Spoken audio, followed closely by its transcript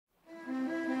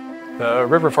The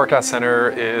River Forecast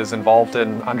Centre is involved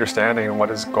in understanding what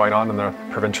is going on in the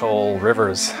provincial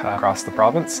rivers across the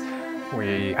province.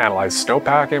 We analyze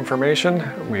snowpack information,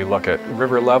 we look at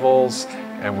river levels,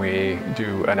 and we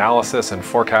do analysis and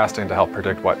forecasting to help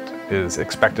predict what is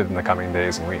expected in the coming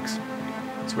days and weeks.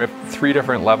 So we have 3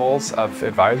 different levels of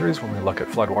advisories when we look at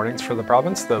flood warnings for the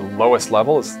province. The lowest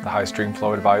level is the high stream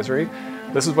flow advisory.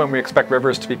 This is when we expect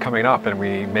rivers to be coming up and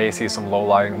we may see some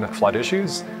low-lying flood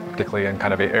issues, particularly in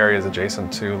kind of areas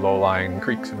adjacent to low-lying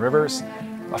creeks and rivers.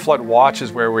 A flood watch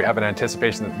is where we have an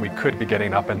anticipation that we could be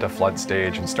getting up into flood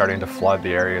stage and starting to flood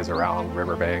the areas around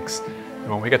riverbanks. And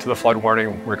when we get to the flood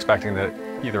warning, we're expecting that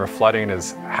either a flooding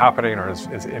is happening or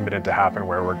is imminent to happen,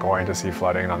 where we're going to see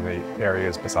flooding on the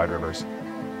areas beside rivers.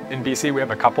 In BC, we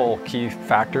have a couple key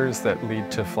factors that lead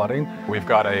to flooding. We've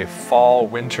got a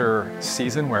fall-winter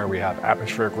season where we have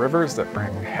atmospheric rivers that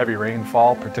bring heavy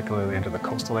rainfall, particularly into the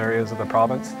coastal areas of the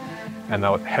province. And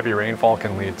that heavy rainfall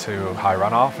can lead to high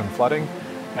runoff and flooding.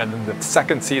 And then the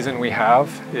second season we have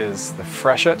is the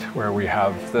freshet, where we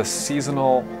have this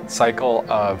seasonal cycle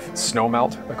of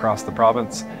snowmelt across the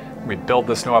province. We build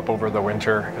the snow up over the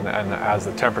winter, and as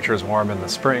the temperatures warm in the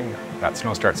spring, that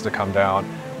snow starts to come down,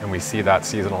 and we see that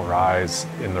seasonal rise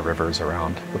in the rivers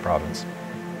around the province.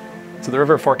 So the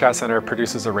River Forecast Centre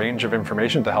produces a range of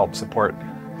information to help support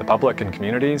the public and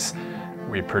communities.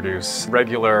 We produce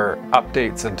regular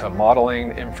updates into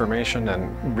modeling information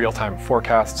and real-time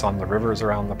forecasts on the rivers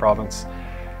around the province.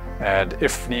 And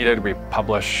if needed, we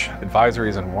publish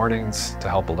advisories and warnings to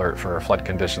help alert for flood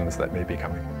conditions that may be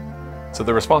coming. So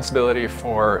the responsibility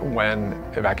for when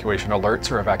evacuation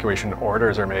alerts or evacuation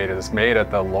orders are made is made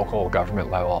at the local government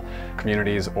level,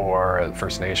 communities or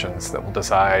First Nations that will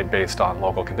decide based on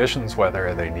local conditions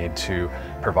whether they need to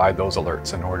provide those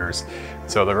alerts and orders.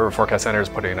 So the River Forecast Centre is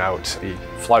putting out the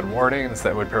flood warnings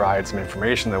that would provide some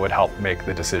information that would help make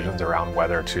the decisions around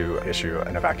whether to issue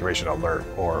an evacuation alert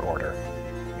or order.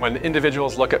 When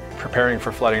individuals look at preparing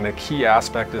for flooding, a key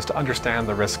aspect is to understand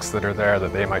the risks that are there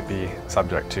that they might be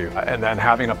subject to, and then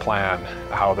having a plan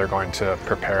how they're going to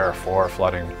prepare for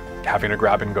flooding, having a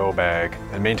grab-and-go bag,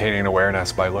 and maintaining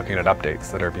awareness by looking at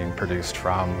updates that are being produced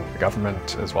from the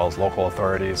government as well as local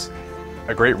authorities.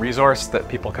 A great resource that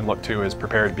people can look to is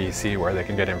ClimateReadyBC, where they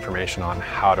can get information on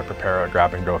how to prepare a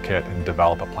grab-and-go kit and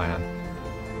develop a plan.